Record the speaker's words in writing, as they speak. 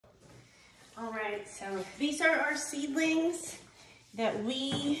All right, so these are our seedlings that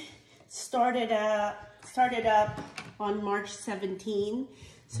we started up on March 17.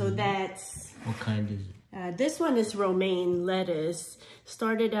 So that's... What kind is it? This one is romaine lettuce.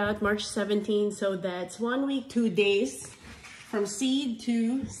 Started out March 17, so that's 1 week, 2 days from seed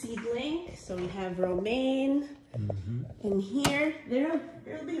to seedling. So we have romaine. And here, they'll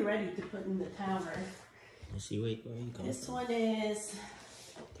be ready to put in the tower. Let's see, wait, where are you going? This one is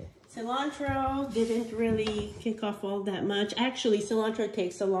cilantro. Didn't really kick off all that much. Actually, cilantro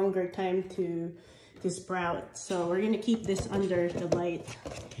takes a longer time to sprout. So we're gonna keep this under the light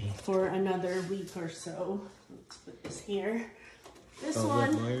for another week or so. Let's put this here. This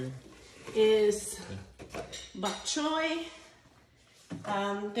one is bok choy.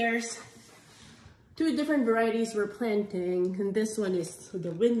 There's 2 different varieties we're planting, and this one is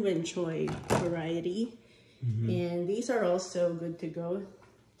the win-win choy variety. And these are also good to go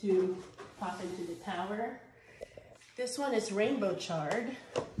to pop into the tower. This one is rainbow chard.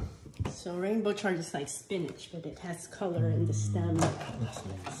 So rainbow chard is like spinach, but it has color in the stem. That's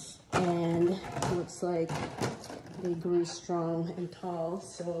nice. And it looks like they grew strong and tall.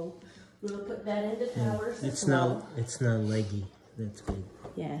 So we'll put that in the towers as well. It's not leggy. That's good.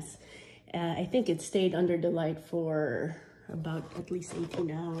 Yes. I think it stayed under the light for about at least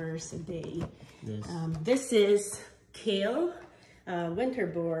 18 hours a day. This is kale, winter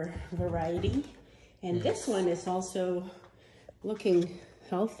boar variety. And this one is also looking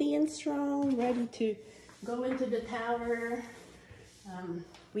healthy and strong, ready to go into the tower.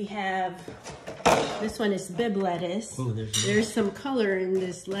 We have, this one is bib lettuce. Oh, there's some color in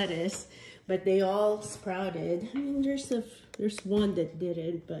this lettuce, but they all sprouted. I mean, there's one that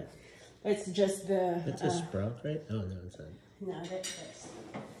didn't, but it's just the... That's a sprout, right? Oh, no, it's not. No, that's...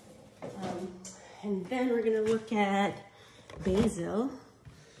 and then we're gonna look at basil.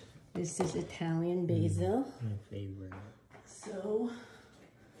 This is Italian basil. My favorite. So,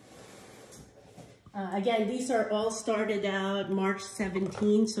 again, these are all started out March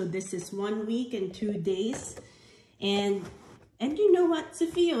 17, so this is 1 week and 2 days. And you know what?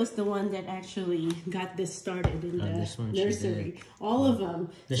 Sophia was the one that actually got this started in the nursery. All of them.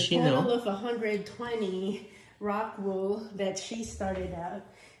 Does a she total know? of 120 rock wool that she started out.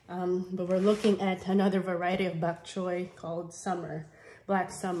 But we're looking at another variety of bok choy called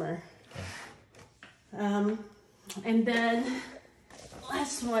Black Summer. And then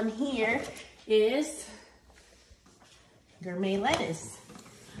last one here is gourmet lettuce.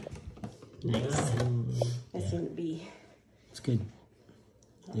 Nice. That's gonna be... It's good.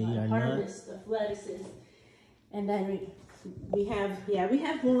 They are harvest of lettuces. And then we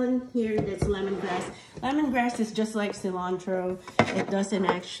have one here that's lemongrass. Lemongrass is just like cilantro. It doesn't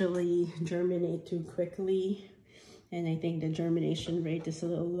actually germinate too quickly. And I think the germination rate is a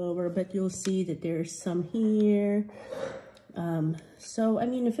little lower, but you'll see that there's some here. So, I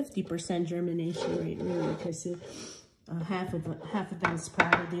mean, a 50% germination rate really, because half of them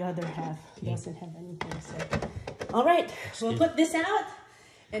sprouted, the other half doesn't have anything. So, all right, we'll put this out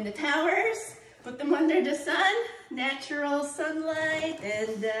in the towers, put them under the sun, natural sunlight,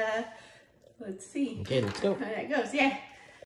 and let's see. Okay, let's go. How that goes, yeah.